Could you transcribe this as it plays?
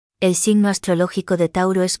El signo astrológico de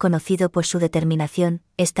Tauro es conocido por su determinación,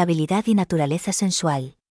 estabilidad y naturaleza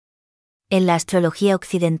sensual. En la astrología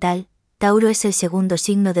occidental, Tauro es el segundo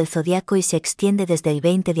signo del zodíaco y se extiende desde el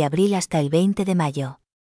 20 de abril hasta el 20 de mayo.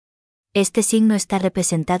 Este signo está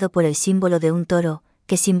representado por el símbolo de un toro,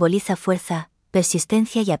 que simboliza fuerza,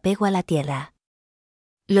 persistencia y apego a la tierra.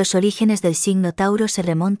 Los orígenes del signo Tauro se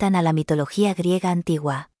remontan a la mitología griega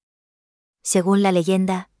antigua. Según la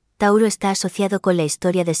leyenda, Tauro está asociado con la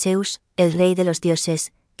historia de Zeus, el rey de los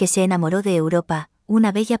dioses, que se enamoró de Europa,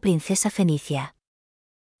 una bella princesa fenicia.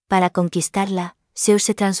 Para conquistarla, Zeus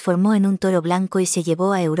se transformó en un toro blanco y se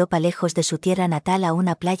llevó a Europa lejos de su tierra natal a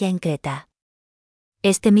una playa en Creta.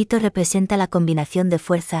 Este mito representa la combinación de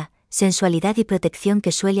fuerza, sensualidad y protección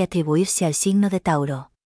que suele atribuirse al signo de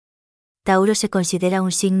Tauro. Tauro se considera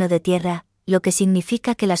un signo de tierra, lo que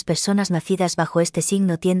significa que las personas nacidas bajo este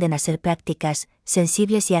signo tienden a ser prácticas,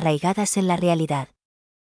 sensibles y arraigadas en la realidad.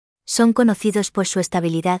 Son conocidos por su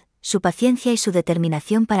estabilidad, su paciencia y su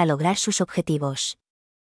determinación para lograr sus objetivos.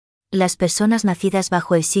 Las personas nacidas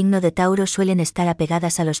bajo el signo de Tauro suelen estar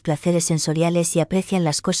apegadas a los placeres sensoriales y aprecian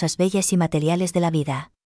las cosas bellas y materiales de la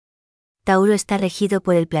vida. Tauro está regido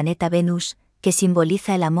por el planeta Venus, que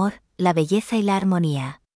simboliza el amor, la belleza y la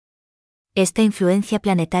armonía. Esta influencia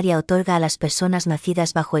planetaria otorga a las personas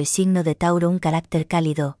nacidas bajo el signo de Tauro un carácter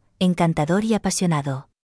cálido, encantador y apasionado.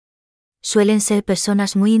 Suelen ser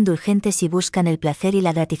personas muy indulgentes y buscan el placer y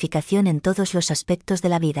la gratificación en todos los aspectos de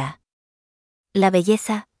la vida. La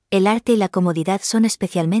belleza, el arte y la comodidad son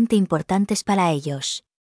especialmente importantes para ellos.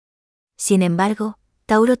 Sin embargo,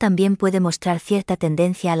 Tauro también puede mostrar cierta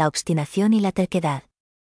tendencia a la obstinación y la terquedad.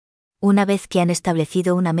 Una vez que han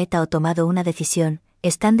establecido una meta o tomado una decisión,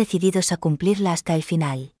 están decididos a cumplirla hasta el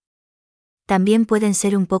final. También pueden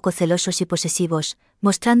ser un poco celosos y posesivos,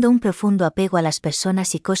 mostrando un profundo apego a las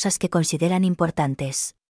personas y cosas que consideran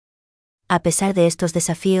importantes. A pesar de estos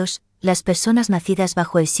desafíos, las personas nacidas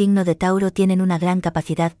bajo el signo de Tauro tienen una gran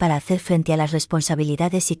capacidad para hacer frente a las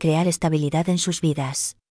responsabilidades y crear estabilidad en sus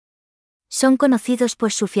vidas. Son conocidos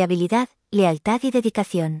por su fiabilidad, lealtad y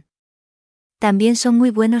dedicación. También son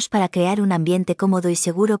muy buenos para crear un ambiente cómodo y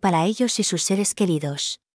seguro para ellos y sus seres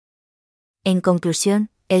queridos. En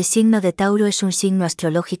conclusión, el signo de Tauro es un signo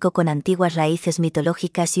astrológico con antiguas raíces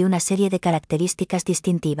mitológicas y una serie de características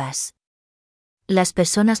distintivas. Las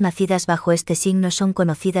personas nacidas bajo este signo son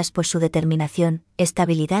conocidas por su determinación,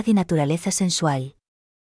 estabilidad y naturaleza sensual.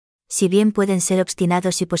 Si bien pueden ser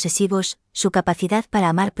obstinados y posesivos, su capacidad para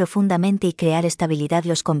amar profundamente y crear estabilidad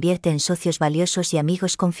los convierte en socios valiosos y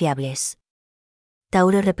amigos confiables.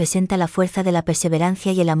 Tauro representa la fuerza de la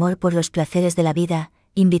perseverancia y el amor por los placeres de la vida,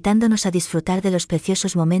 invitándonos a disfrutar de los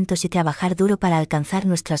preciosos momentos y trabajar duro para alcanzar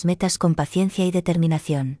nuestras metas con paciencia y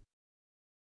determinación.